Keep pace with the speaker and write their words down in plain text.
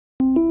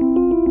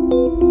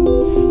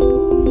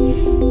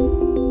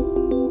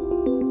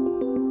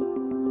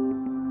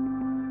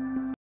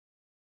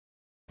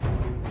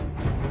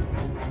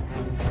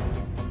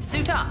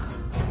Suit up.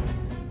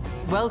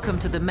 Welcome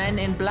to the Men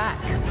in Black.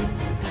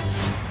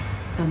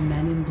 The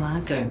Men in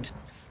Black?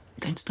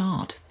 Don't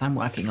start. I'm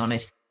working on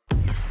it.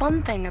 The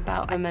fun thing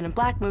about a Men in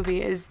Black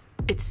movie is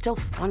it's still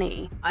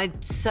funny. I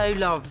so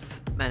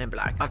love Men in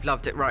Black. I've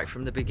loved it right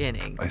from the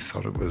beginning. I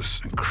thought it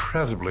was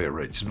incredibly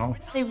original.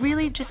 They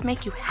really just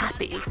make you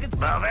happy. I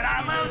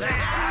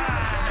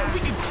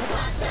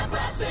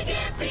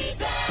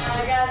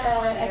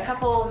got a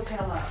couple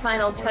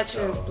final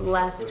touches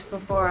left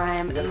before I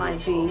am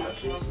MIB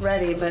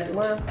ready, but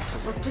we're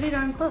pretty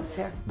darn close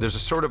here. There's a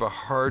sort of a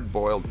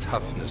hard-boiled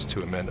toughness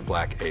to a Men in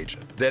Black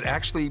agent that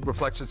actually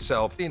reflects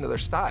itself into their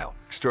style.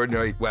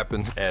 Extraordinary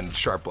weapons and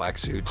sharp black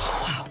suits.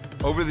 Wow.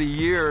 Over the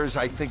years,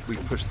 I think we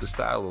pushed the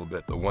style a little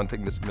bit. The one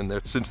thing that's been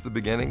there since the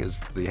beginning is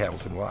the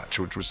Hamilton watch,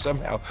 which was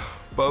somehow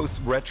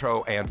both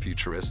retro and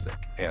futuristic,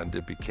 and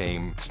it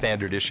became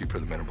standard issue for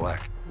the Men in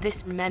Black.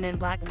 This Men in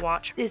Black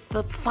watch is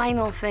the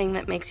final thing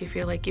that makes you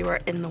feel like you are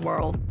in the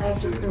world.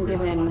 I've just been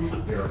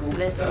given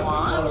this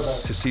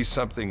watch. To see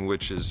something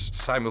which is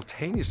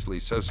simultaneously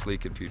so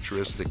sleek and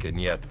futuristic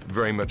and yet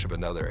very much of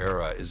another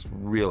era is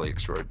really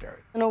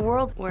extraordinary. In a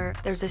world where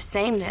there's a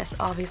sameness,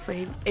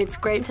 obviously, it's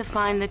great to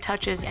find the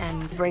touches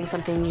and bring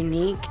something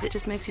unique. It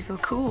just makes you feel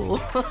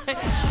cool.